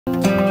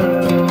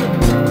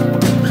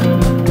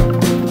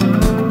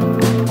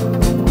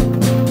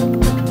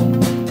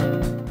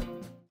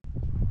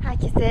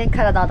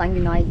Karadağ'dan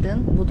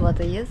günaydın.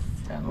 Budva'dayız.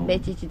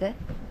 Becici'de.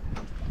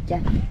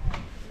 Gel.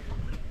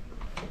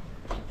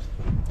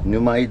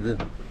 Günaydın.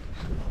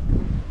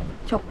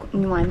 Çok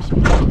numaymış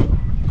bir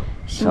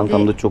şey.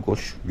 Çantam da çok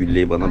hoş.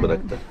 Gülleyi bana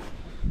bıraktı.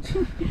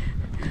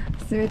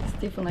 Evet,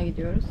 Stephen'a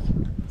gidiyoruz.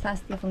 Sen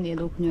Stephen diye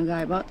de okunuyor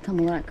galiba. Tam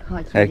olarak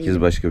hakim Herkes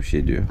değilim. başka bir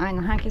şey diyor.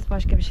 Aynen, herkes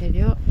başka bir şey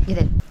diyor.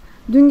 Gidelim.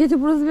 Dün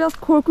gece burası biraz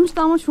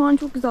korkunçtu ama şu an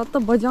çok güzel.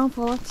 Hatta bacağım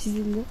falan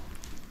çizildi.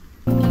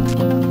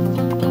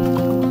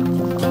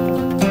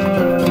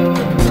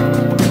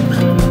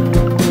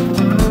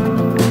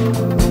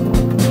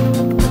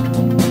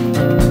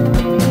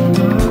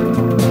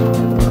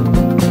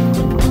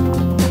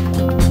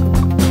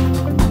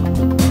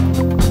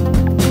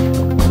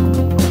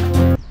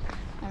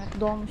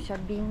 Dolmuşa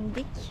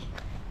bindik.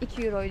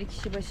 2 euroydu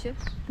kişi başı.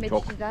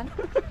 Becici'den.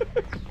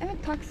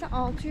 Evet, taksi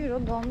 6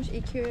 euro. Dolmuş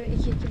 2 euro,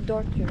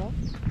 4 euro.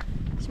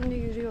 Şimdi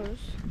yürüyoruz.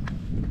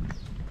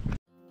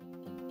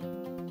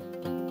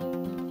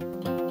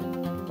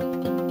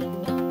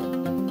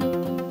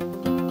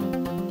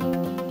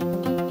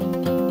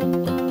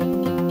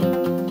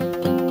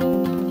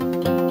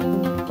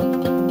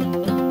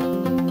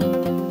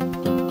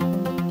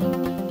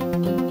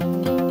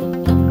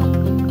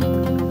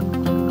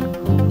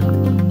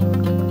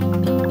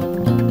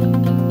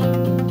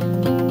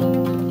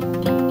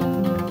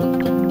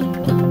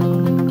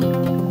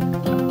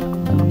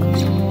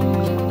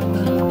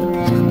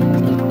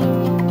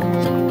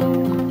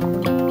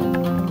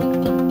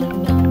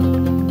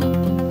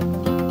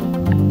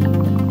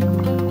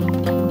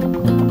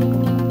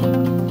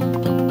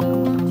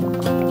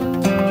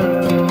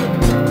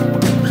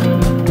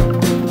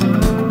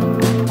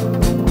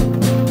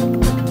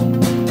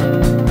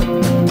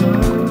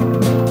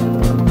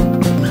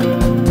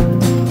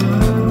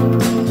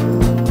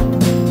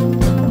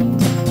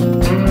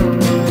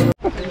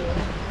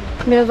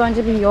 Biraz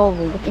önce bir yol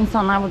bulduk.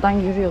 İnsanlar buradan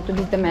yürüyordu.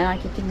 Biz de merak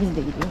ettik. Biz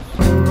de gidiyoruz.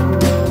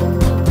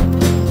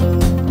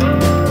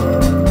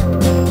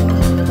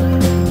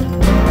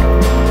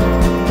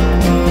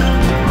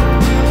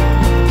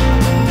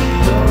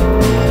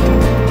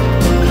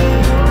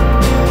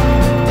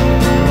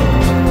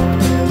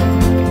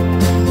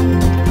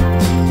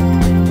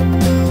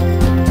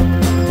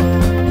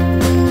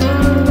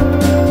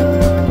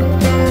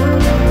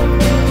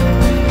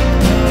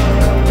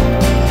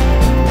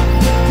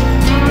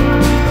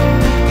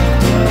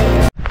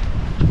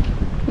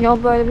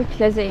 Yol böyle bir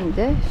plaza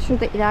indi.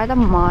 Şurada ileride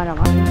mağara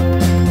var.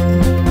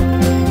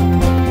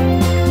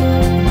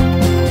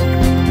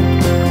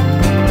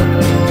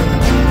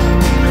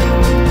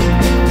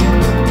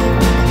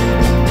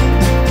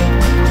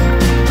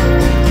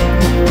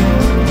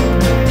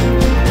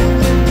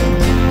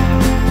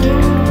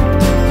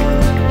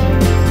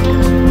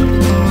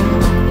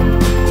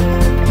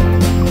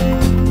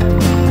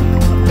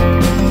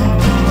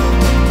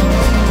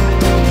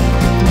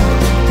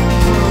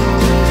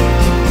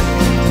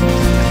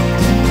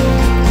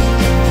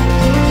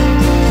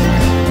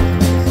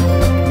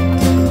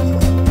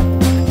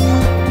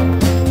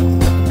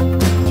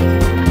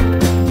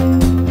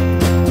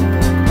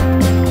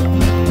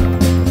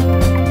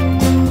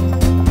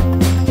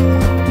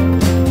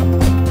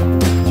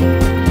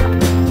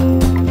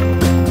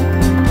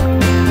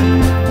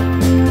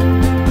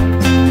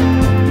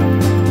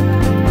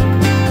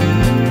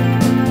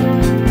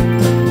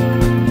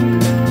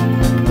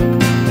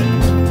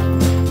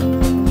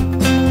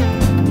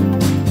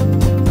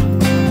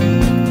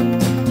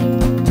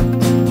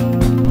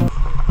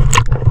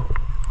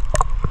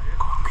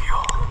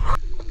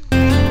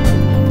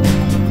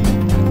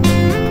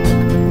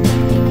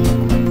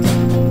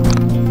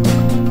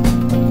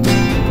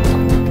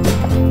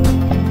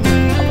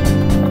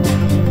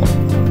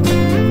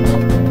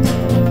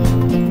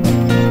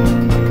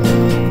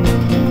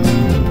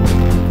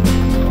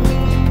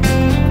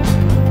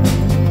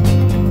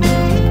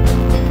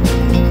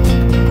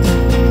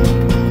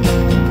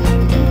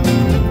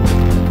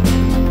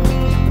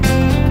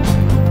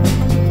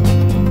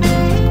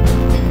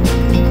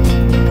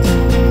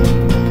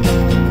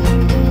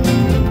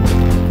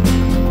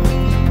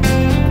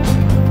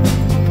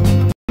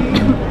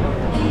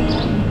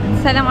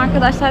 Selam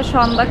arkadaşlar, şu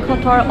anda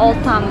Kotor Old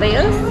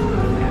Town'dayız.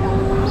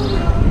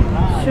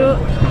 Şu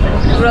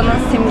buranın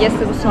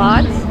simgesi bu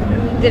saat.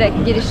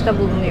 Direkt girişte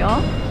bulunuyor.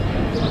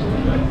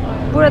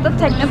 Burada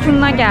tekne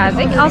turuna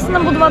geldik.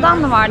 Aslında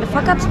Budva'dan da vardı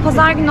fakat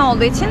pazar günü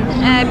olduğu için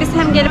biz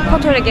hem gelip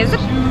Kotor'a gezip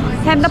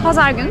hem de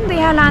pazar günü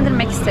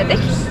değerlendirmek istedik.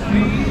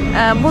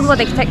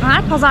 Budva'daki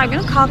tekneler pazar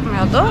günü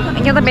kalkmıyordu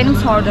ya da benim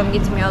sorduğum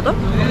gitmiyordu.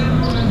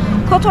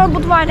 Kotor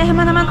Budva ile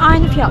hemen hemen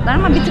aynı fiyatlar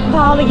ama bir tık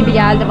pahalı gibi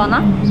geldi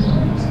bana.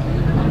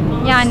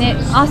 Yani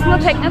aslında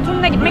tekne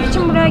turuna gitmek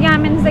için buraya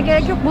gelmenize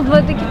gerek yok.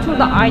 Budva'daki tur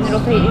da aynı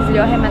rotayı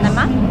izliyor hemen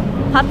hemen.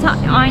 Hatta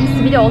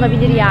aynısı bile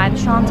olabilir yani.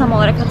 Şu an tam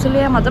olarak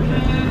hatırlayamadım.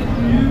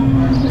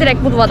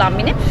 Direkt Budva'dan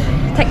binip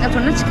tekne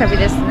turuna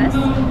çıkabilirsiniz.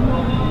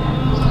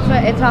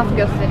 Şöyle etrafı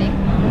göstereyim.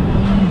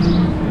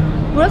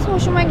 Burası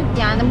hoşuma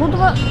gitti yani.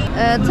 Budva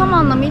tam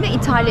anlamıyla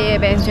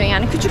İtalya'ya benziyor.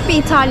 Yani küçük bir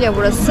İtalya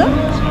burası.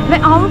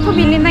 Ve Avrupa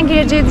Birliği'ne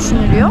gireceği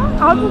düşünülüyor.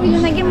 Avrupa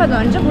Birliği'ne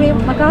girmeden önce burayı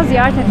mutlaka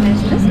ziyaret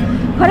etmelisiniz.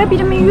 Para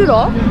birimi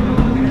euro.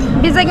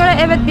 Bize göre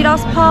evet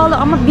biraz pahalı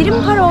ama birim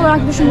para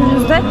olarak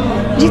düşündüğünüzde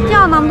ciddi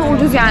anlamda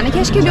ucuz yani.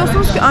 Keşke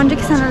diyorsunuz ki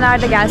önceki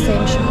senelerde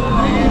gelseymişim.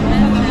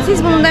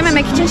 Siz bunu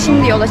dememek için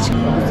şimdi yola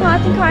çıkın. Bu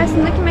saatin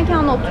karşısındaki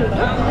mekana oturduk.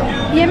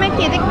 Yemek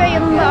yedik ve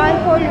yanında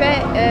alkol ve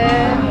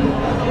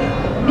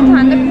bir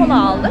tane de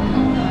kola aldık.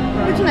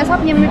 Bütün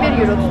hesap 21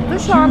 euro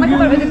tuttu. Şu ana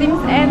kadar ödediğimiz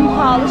en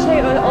pahalı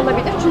şey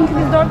olabilir. Çünkü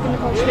biz 4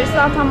 günlük alışveriş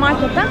zaten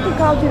marketten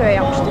 46 euroya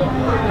yapmıştık.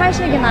 Her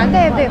şeyi genelde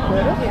evde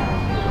yapıyoruz.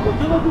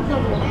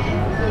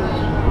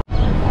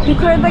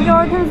 Yukarıda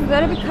gördüğünüz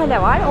üzere bir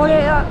kale var.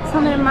 Oraya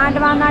sanırım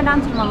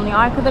merdivenlerden tırmanılıyor.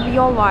 Arkada bir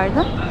yol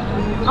vardı.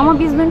 Ama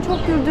biz dün çok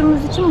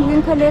yürüdüğümüz için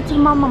bugün kaleye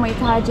tırmanmamayı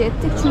tercih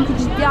ettik. Çünkü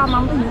ciddi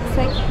anlamda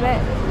yüksek ve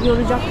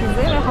yoracak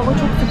bizi ve hava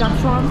çok sıcak.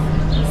 Şu an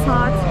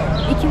saat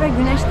 2 ve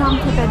güneş tam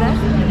tepede.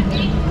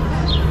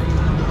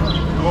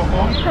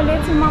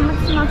 Kaleye tırmanmak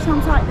için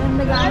akşam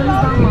saatlerinde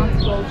gelmemiz daha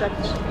mantıklı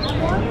olacaktır.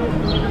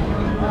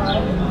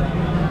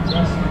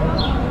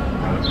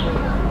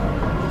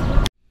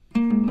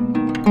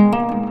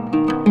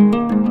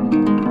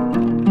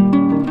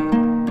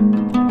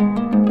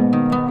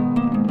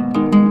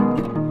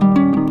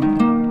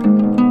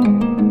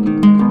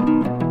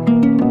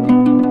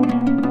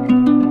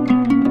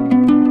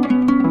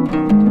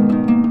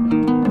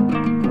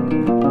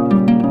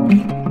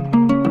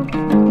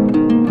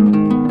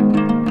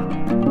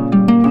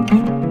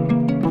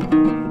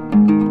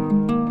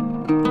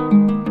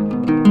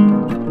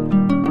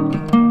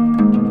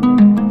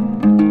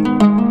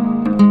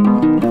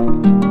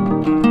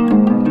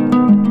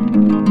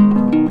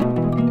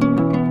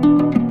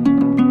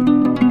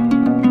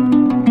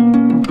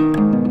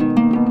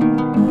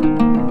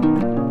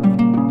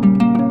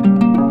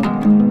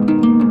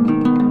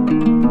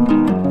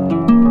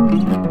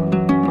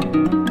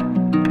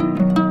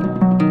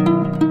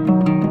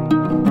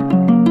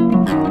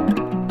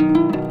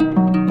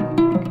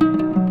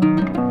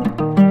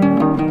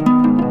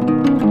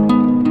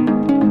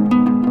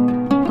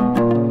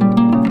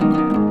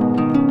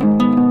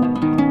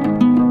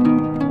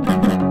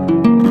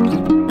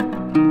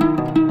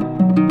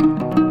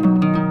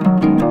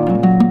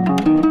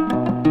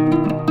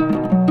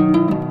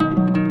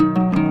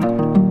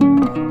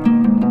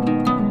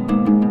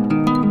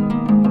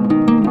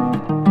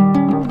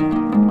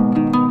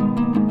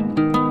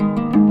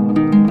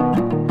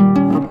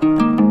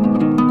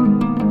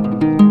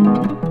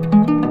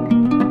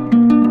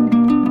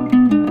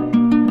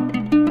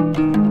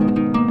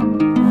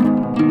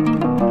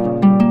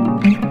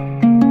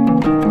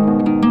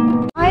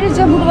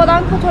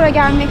 Budva'dan Kotor'a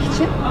gelmek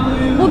için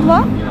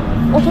Budva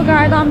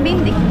otogardan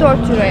bindik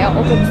 4 euroya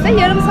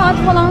otobüse. Yarım saat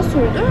falan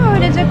sürdü.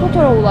 Öylece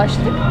Kotor'a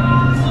ulaştık.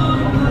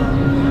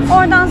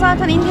 Oradan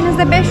zaten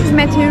indiğinizde 500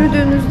 metre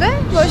yürüdüğünüzde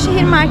böyle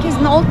şehir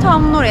merkezine, Old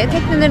Town'un oraya,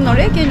 teknelerin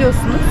oraya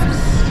geliyorsunuz.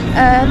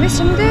 Biz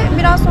şimdi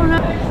biraz sonra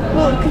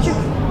bu küçük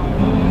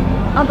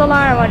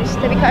adalar var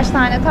işte, birkaç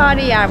tane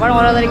tarihi yer var,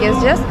 oraları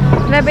gezeceğiz.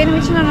 Ve benim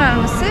için en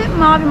önemlisi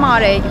Mavi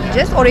Mağara'ya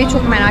gideceğiz. Orayı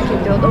çok merak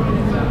ediyordum.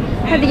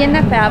 Hadi gelin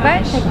hep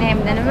beraber tekneye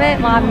binelim ve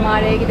Mavi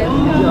Mağara'ya gidelim.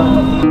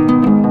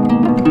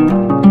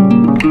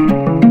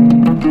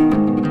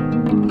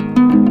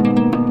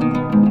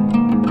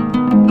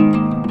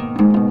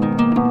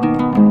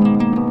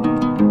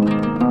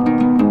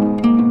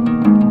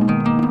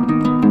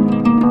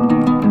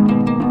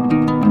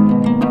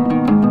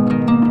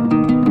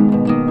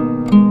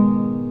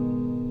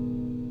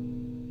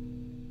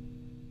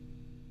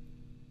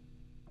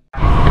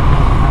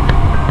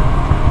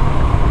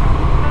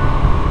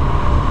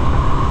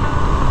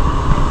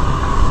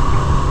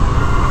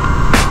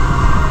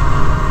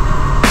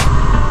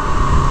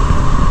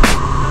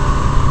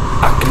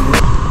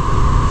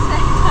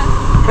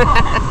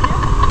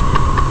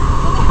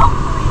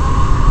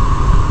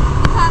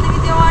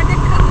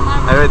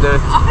 Evet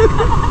evet.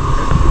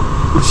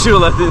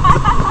 Uçuyorlar dedi.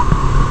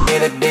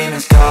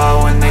 Demons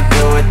call when they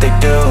do what they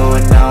do,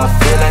 and now I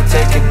feel like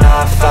taking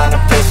off, find a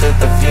place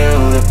with a view.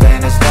 The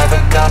pain is never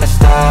gonna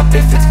stop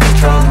if it's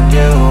controlling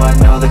you. I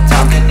know that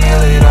time can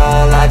heal it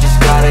all. I just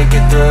gotta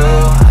get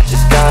through. I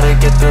just gotta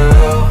get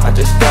through. I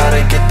just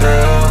gotta get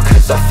through.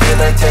 'Cause I feel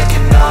like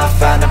taking off,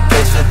 find a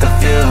place with a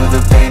view.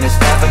 The pain is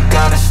never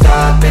gonna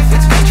stop if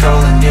it's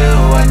controlling you.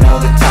 I know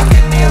that time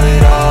can heal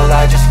it all.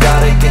 I just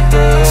gotta get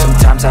through.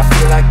 Sometimes I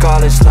feel like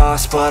all is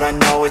lost, but I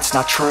know it's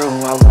not true.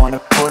 I wanna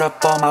put up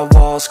all my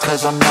walls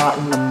 'cause I'm not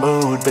in the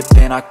mood, but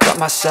then I cut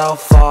myself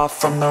off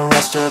from the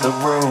rest of the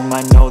room.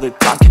 I know that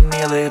time can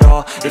heal it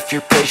all if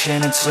you're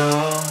patient, and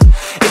soon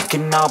it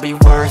can all be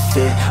worth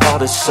it, all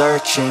the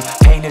searching.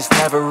 Pain is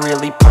never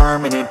really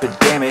permanent, but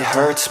damn it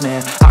hurts,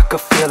 man. I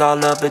could feel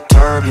all of the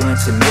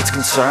turbulence and it's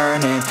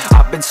concerning.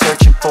 I've been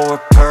searching for a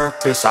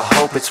purpose, I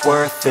hope it's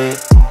worth it.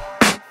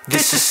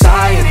 This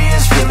society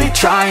is really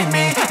trying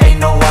me.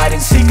 Ain't no hide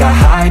and seek, I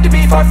hide to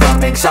be far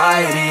from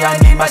anxiety. I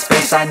need my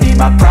space, I need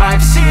my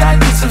privacy. I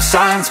need some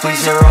silence,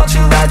 please, you're all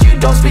too loud. You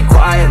don't speak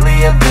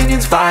quietly,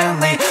 opinions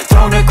violently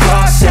thrown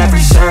across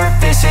every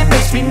surface. It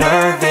makes me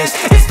nervous.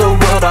 Is the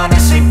world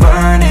honestly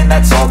burning?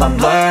 That's all I'm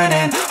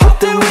learning.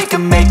 Hope that we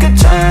can make a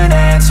turn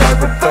and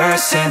start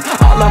reversing.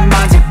 All our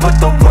minds, we put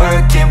the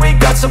work in. We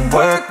got some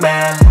work,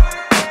 man.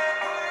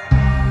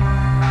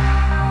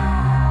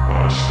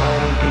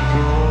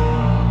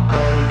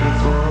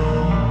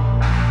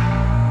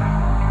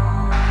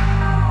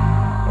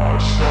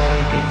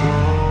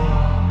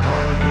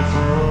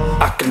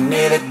 I can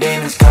hear the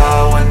demons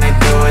call when they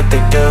do what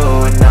they do.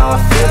 And now I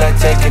feel like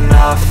taking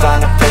off,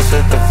 find a place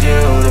with a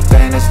view. The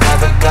pain is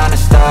never gonna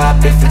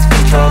stop if it's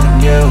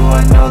controlling you.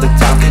 I know that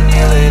time can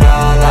heal it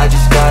all. I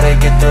just gotta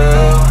get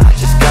through. I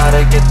just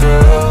gotta get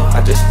through. I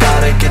just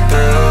gotta get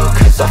through.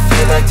 Cause I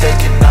feel like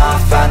taking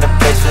off, find a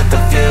place with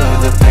a view.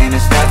 The pain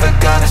is never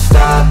gonna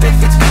stop if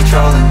it's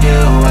controlling you.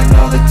 I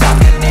know that time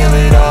can heal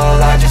it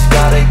all. I just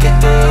gotta get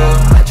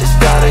through. I just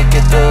gotta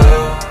get through.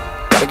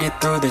 Gotta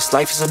get through this,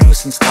 life is a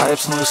nuisance, tie up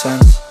some loose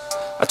ends.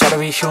 I try to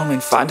be human,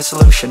 find a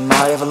solution,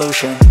 my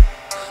evolution.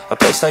 A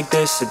place like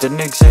this, it didn't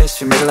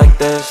exist, we made it like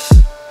this.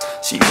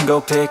 So you can go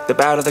pick the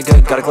bad or the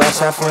good, got a glass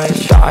halfway.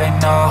 I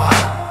know,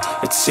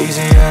 it's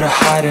easier to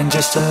hide than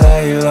just to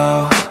lay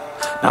low.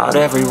 Not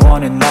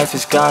everyone in life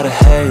has got a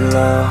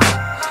halo.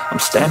 I'm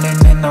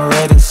standing in the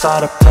red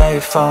inside a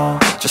payphone.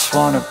 Just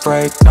wanna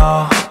break,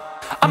 no,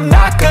 I'm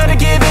not gonna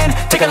give in.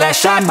 Take a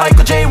last shot,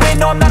 Michael J. Win.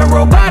 No, I'm not a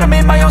robot, I'm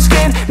in my own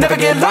skin. Never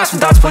get lost when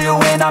thoughts pull you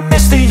in. I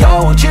miss the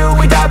old you,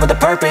 we died with a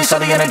purpose. All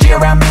the energy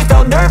around me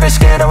felt nervous.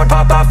 Scared I would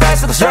pop off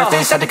fast to the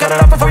surface. Had to cut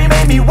it off before you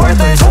made me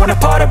worthless. Torn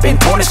apart, I've been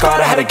torn and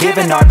scarred. I had a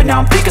given art, but now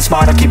I'm thinking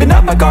smart. I'm keeping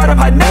up my guard, I'm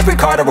hiding every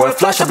card. A royal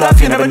flush of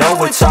love, you never know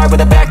what's hard.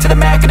 With a back to the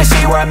mat, gonna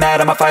see where I'm at.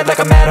 I'ma fight like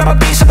I'm mad, I'ma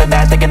be something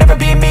that they can never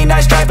be me.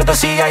 Nice try, but they'll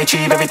see I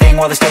achieve everything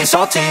while they stay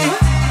salty.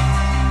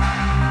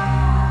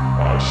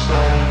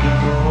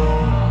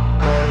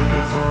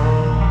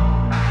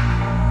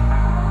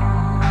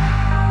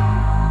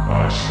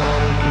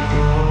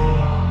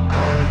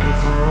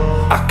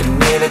 I can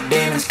hear the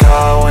demons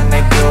call when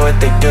they do what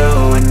they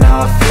do. And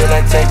now I feel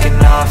like taking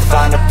off,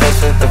 find a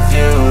place with a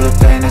view. The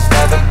pain is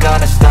never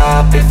gonna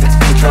stop if it's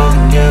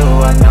controlling you.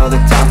 I know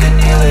that time can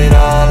heal it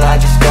all. I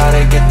just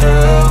gotta get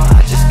through.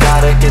 I just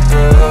gotta get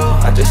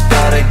through. I just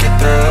gotta get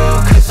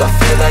through. Cause I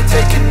feel like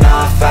taking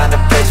off, find a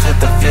place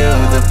with a view.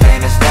 The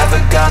pain is never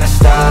gonna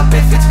stop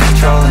if it's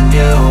controlling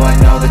you. I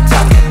know that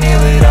time can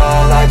heal it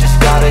all. I just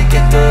gotta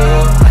get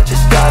through. I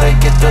just gotta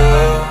get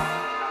through.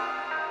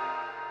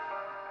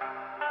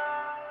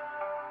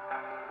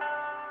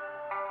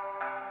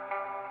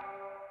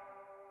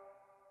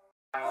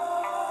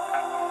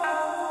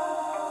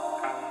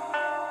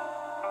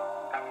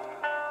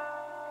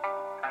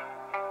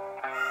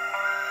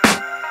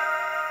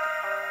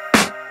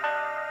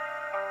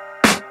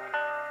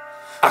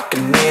 I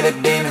can hear the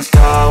demons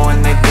call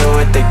when they do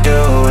what they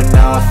do. And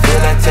now I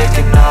feel like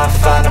taking off,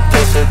 find a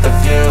place with a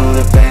view.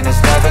 The pain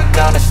is never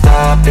gonna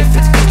stop if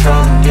it's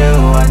controlling you.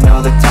 I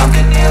know that time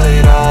can heal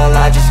it all.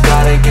 I just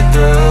gotta get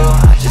through.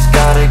 I just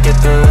gotta get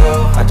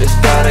through. I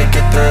just gotta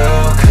get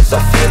through. Cause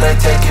I feel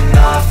like taking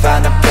off,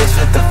 find a place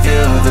with a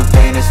view. The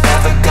pain is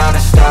never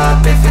gonna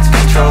stop if it's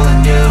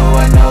controlling you.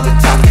 I know that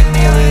time can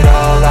heal it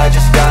all. I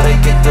just gotta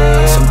get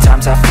through.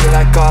 Sometimes I feel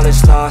like all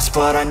is lost,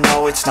 but I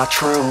know it's not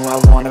true.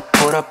 I wanna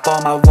put up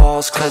all my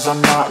walls cause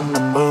I'm not in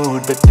the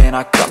mood. But then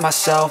I cut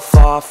myself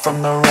off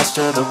from the rest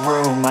of the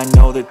room. I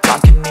know that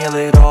time can heal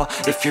it all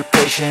if you're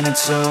patient and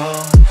soon.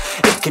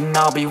 It can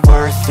all be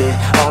worth it,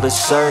 all the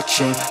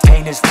searching.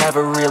 Pain is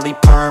never really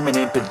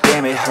permanent, but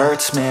damn it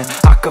hurts, man.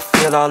 I could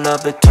feel all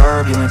of the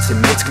turbulence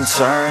and it's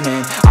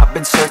concerning. I've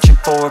been searching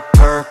for a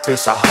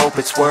purpose, I hope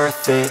it's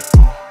worth it.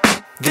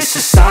 This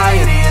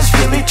society is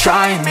really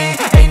trying me.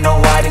 Ain't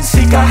no hide and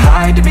seek, I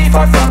hide to be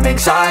far from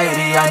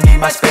anxiety. I need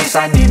my space,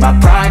 I need my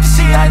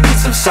privacy. I need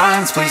some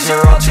silence, please,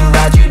 you're all too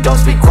loud. You don't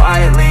speak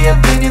quietly,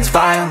 opinions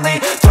violently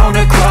thrown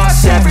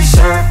across every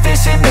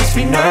surface. It makes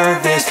me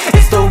nervous.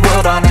 Is the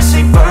world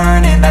honestly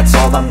burning? That's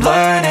all I'm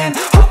learning.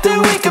 Hope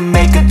that we can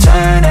make a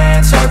turn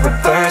and start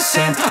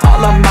reversing.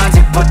 All our minds,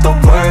 we put the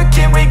work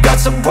in. We got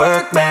some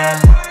work,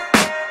 man.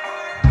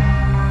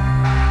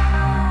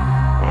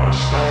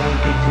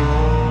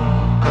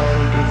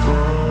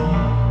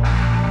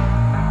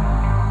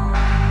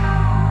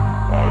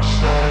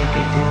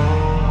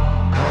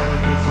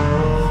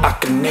 I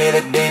can hear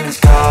the demons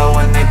call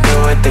when they do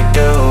what they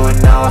do.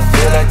 And now I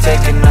feel like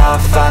taking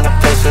off, find a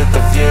place with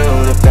a view.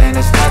 The pain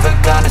is never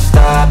gonna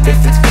stop if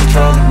it's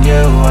controlling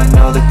you. I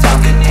know that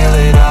time can heal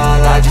it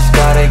all. I just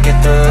gotta get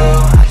through.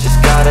 I just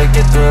gotta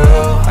get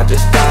through. I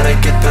just gotta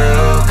get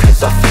through.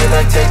 Cause I feel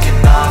like taking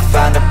off,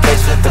 find a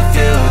place with a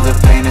view. The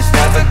pain is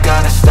never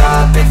gonna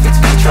stop if it's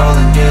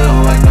controlling you.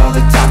 I know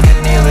that time can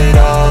heal it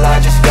all.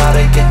 I just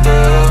gotta get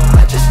through.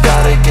 I just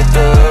gotta get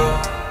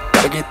through.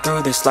 Gotta get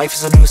through this, life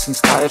is a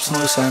nuisance, tie up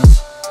some loose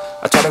ends.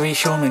 I try to be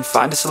human,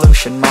 find a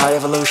solution, my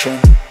evolution.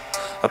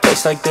 A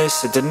place like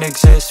this, it didn't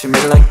exist, we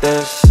made it like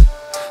this.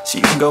 So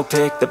you can go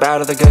pick the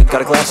bad or the good,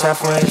 got a glass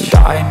half wish.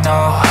 I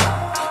know,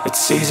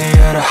 it's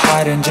easier to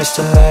hide than just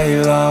to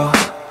lay low.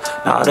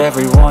 Not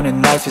everyone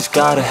in life has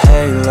got a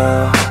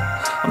halo.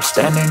 I'm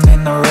standing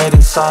in the red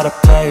inside a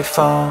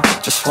payphone.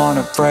 Just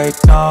wanna break,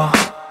 no,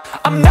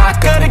 I'm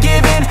not gonna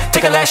give in.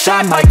 Take a last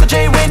shot, Michael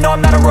J. Win. No,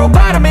 I'm not a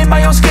robot, I'm in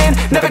my own skin.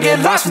 Never get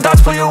lost when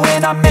thoughts pull you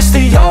in. I miss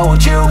the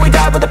old you, we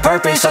died with a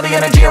purpose. All the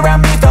energy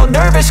around me felt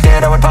nervous,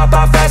 scared I would pop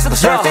out fast to the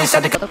surface.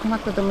 Had to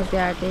Konakladığımız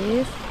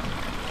yerdeyiz.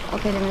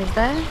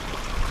 Otelimizde.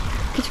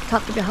 Küçük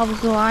tatlı bir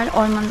havuzu var.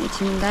 Ormanın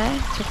içinde.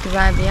 Çok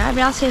güzel bir yer.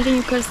 Biraz şehrin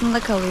yukarısında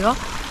kalıyor.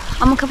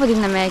 Ama kafa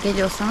dinlemeye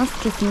geliyorsanız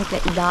kesinlikle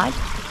ideal.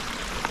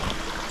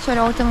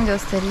 Şöyle ortamı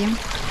göstereyim.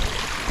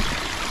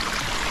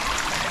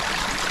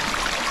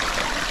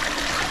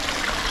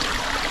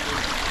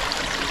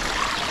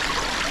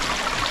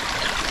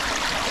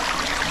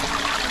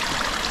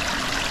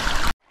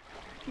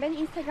 Beni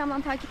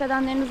Instagram'dan takip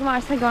edenleriniz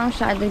varsa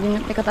görmüşlerdir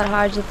günlük ne kadar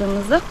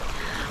harcadığımızı.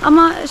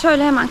 Ama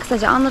şöyle hemen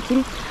kısaca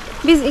anlatayım.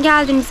 Biz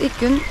geldiğimiz ilk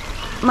gün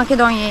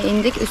Makedonya'ya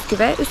indik,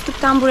 Üsküp'e.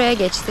 Üsküp'ten buraya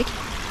geçtik.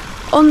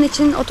 Onun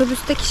için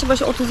otobüste kişi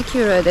başı 32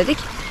 euro ödedik.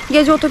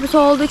 Gece otobüsü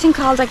olduğu için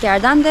kalacak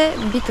yerden de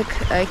bir tık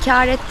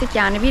kâr ettik.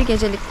 Yani bir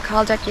gecelik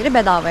kalacak yeri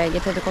bedavaya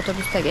getirdik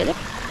otobüste gelip.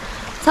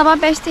 Sabah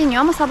 5'te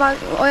iniyor ama sabah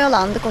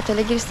oyalandık.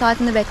 Otele giriş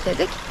saatini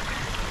bekledik.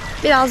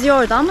 Biraz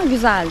yordu ama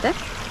güzeldi.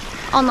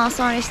 Ondan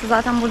sonra işte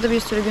zaten burada bir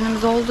sürü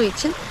günümüz olduğu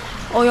için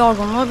o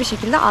yorgunluğu bir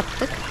şekilde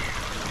attık.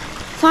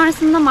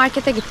 Sonrasında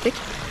markete gittik.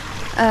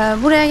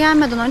 Buraya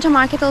gelmeden önce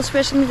market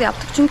alışverişimizi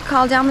yaptık. Çünkü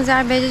kalacağımız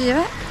yer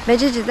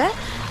Becici'de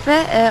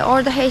ve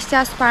orada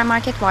HCL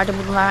süpermarket vardı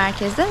Bulunma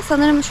merkezde.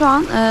 Sanırım şu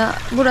an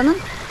buranın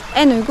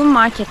en uygun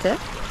marketi.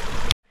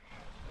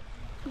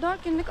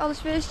 4 günlük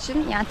alışveriş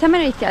için yani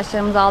temel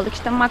ihtiyaçlarımızı aldık.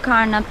 İşte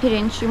makarna,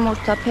 pirinç,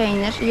 yumurta,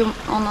 peynir,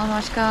 ondan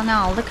başka ne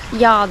aldık?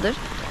 Yağdır,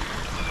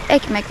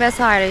 ekmek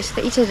vesaire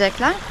işte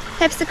içecekler.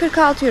 Hepsi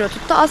 46 euro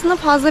tuttu. Aslında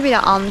fazla bile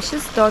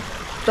almışız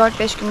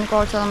 4-5 günlük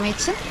ortalama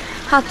için.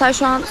 Hatta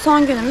şu an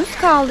son günümüz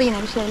kaldı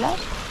yine bir şeyler.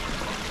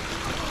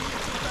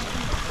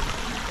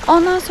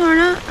 Ondan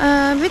sonra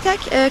bir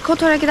tek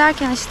Kotor'a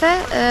giderken işte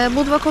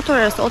Budva Kotor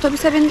arası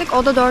otobüse bindik.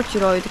 O da 4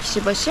 euroydu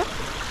kişi başı.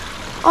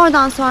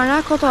 Oradan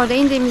sonra Kotor'da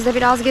indiğimizde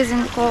biraz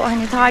gezin,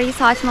 hani tarihi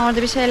saatin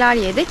orada bir şeyler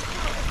yedik.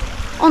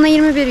 Ona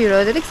 21 euro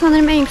ödedik.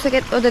 Sanırım en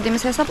yüksek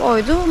ödediğimiz hesap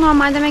oydu.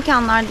 Normalde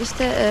mekanlarda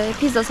işte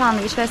pizza,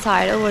 sandviç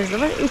vesaire ıvır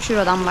zıvır 3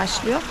 eurodan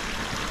başlıyor.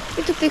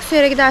 Bir tık lüks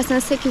yere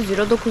giderseniz 8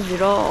 euro, 9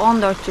 euro,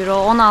 14 euro,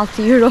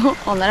 16 euro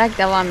olarak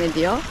devam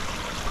ediyor.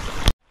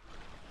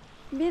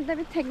 Bir de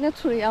bir tekne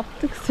turu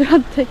yaptık.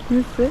 Sürat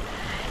teknesi.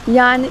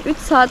 Yani 3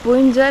 saat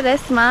boyunca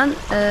resmen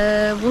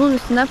bunun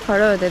üstüne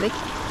para ödedik.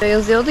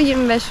 Yazıyordu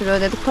 25 euro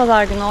ödedik.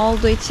 Pazar günü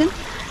olduğu için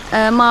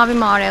Mavi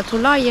Mağara'ya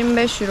turlar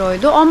 25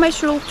 euroydu.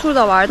 15 euroluk tur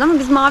da vardı ama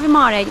biz Mavi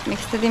Mağara'ya gitmek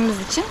istediğimiz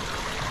için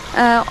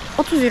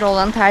 30 euro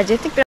olanı tercih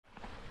ettik.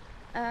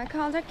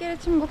 Kalacak yer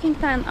için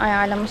Booking'den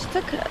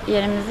ayarlamıştık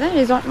yerimizi.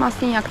 Resort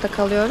Mastignac'ta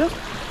kalıyoruz.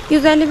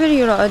 151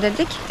 euro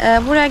ödedik.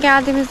 Buraya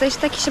geldiğimizde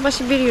işte kişi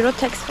başı 1 euro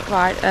tax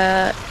var.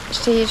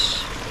 Şehir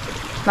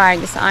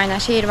vergisi, aynen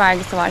şehir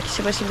vergisi var.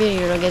 Kişi başı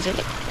 1 euro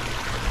gecelik.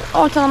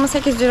 Ortalama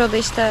 8 euro da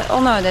işte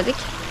onu ödedik.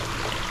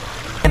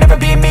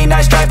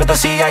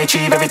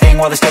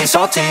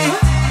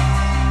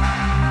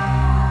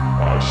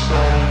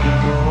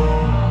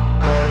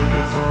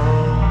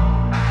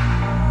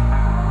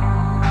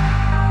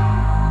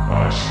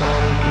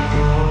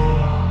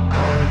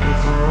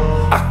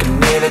 I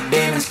can hear the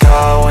demons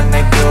call when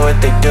they do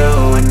what they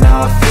do. And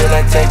now I feel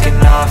like taking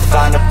off,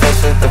 find a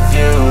place with a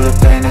view. The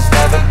pain is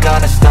never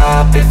gonna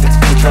stop if it's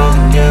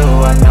controlling you.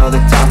 I know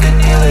that time can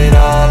heal it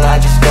all, I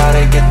just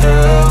gotta get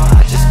through.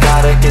 I just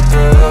gotta get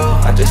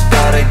through, I just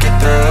gotta get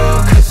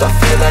through. Cause I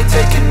feel like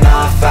taking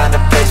off, find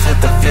a place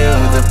with a view.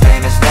 The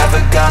pain is never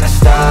gonna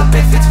stop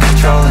if it's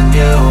controlling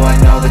you. I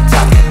know that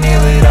time can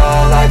heal it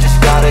all, I just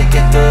gotta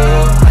get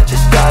through. I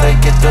just gotta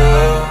get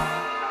through.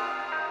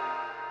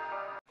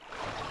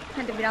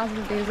 Hadi biraz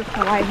burada yüzüp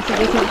havayı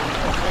bitirelim.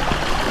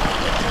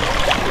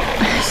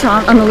 Şu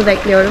an Anıl'ı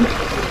bekliyorum.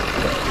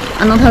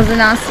 Anıl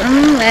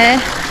hazırlansın ve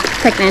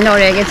tekneyle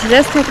oraya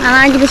geçeceğiz.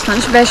 Tekneler gidiş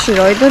dönüş 5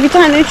 euroydu. Bir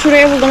tane 3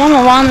 euroya buldum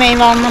ama one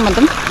wave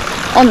almadım.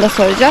 Onu da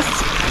soracağız.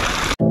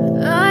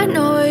 I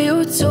know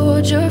you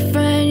told your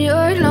friend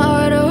you're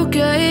not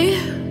okay.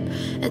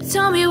 And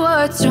tell me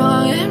what's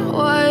wrong and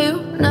why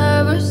you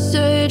never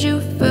said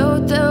you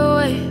felt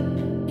that way.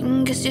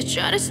 Guess you're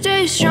trying to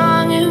stay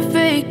strong and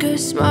fake a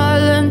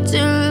smile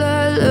until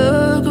I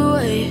look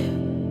away.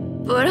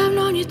 But I've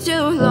known you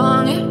too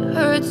long, it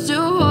hurts to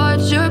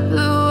watch your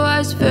blue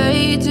eyes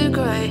fade to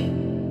gray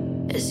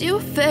as you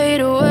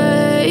fade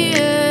away,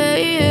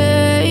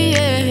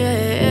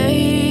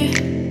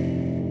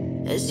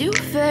 as you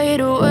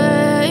fade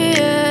away.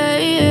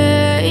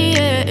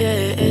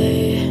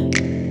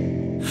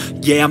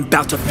 Yeah, I'm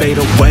about to fade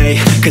away.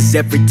 Cause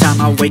every time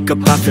I wake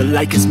up I feel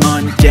like it's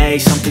Monday.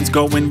 Something's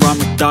going wrong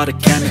with all the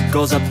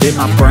chemicals up in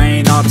my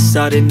brain. All of a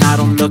sudden I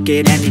don't look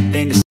at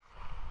anything.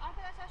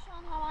 Arkadaşlar şu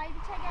an Hawaii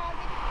Beach'e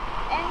geldik.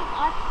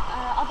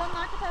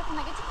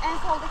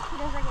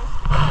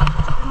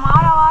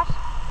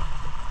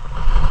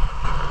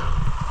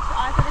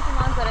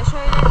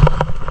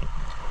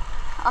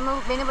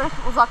 beni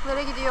bırakıp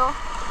uzaklara gidiyor.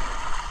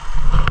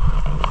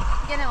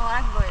 Genel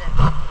olarak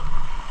böyle.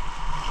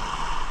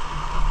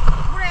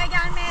 Buraya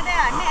gelmeye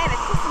değer mi? Evet,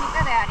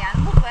 kesinlikle değer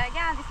yani. Buraya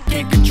geldiyseniz.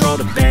 Can't control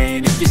the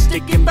pain. If you're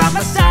sticking by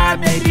my side,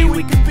 maybe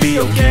we could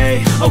be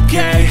okay.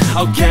 Okay,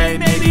 okay,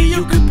 maybe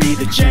you could be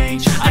the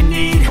change I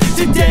need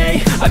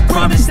today. I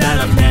promise that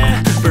I've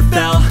never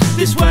felt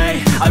this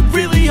way. I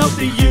really hope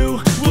that you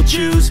will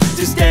choose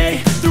to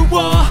stay through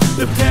all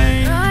the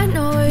pain. I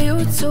know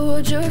you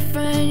told your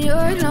friend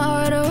you're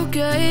not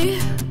okay,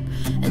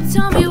 and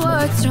tell me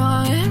what's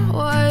wrong and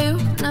why you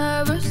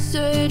never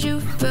said you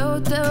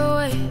felt that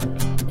way.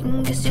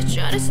 Guess you're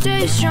trying to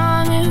stay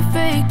strong and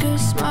fake a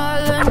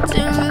smile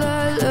until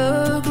I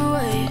look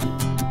away.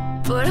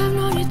 But I've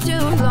known you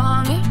too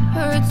long, it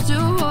hurts to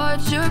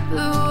watch your blue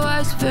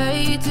eyes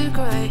fade to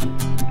gray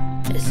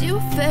as you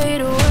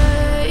fade away.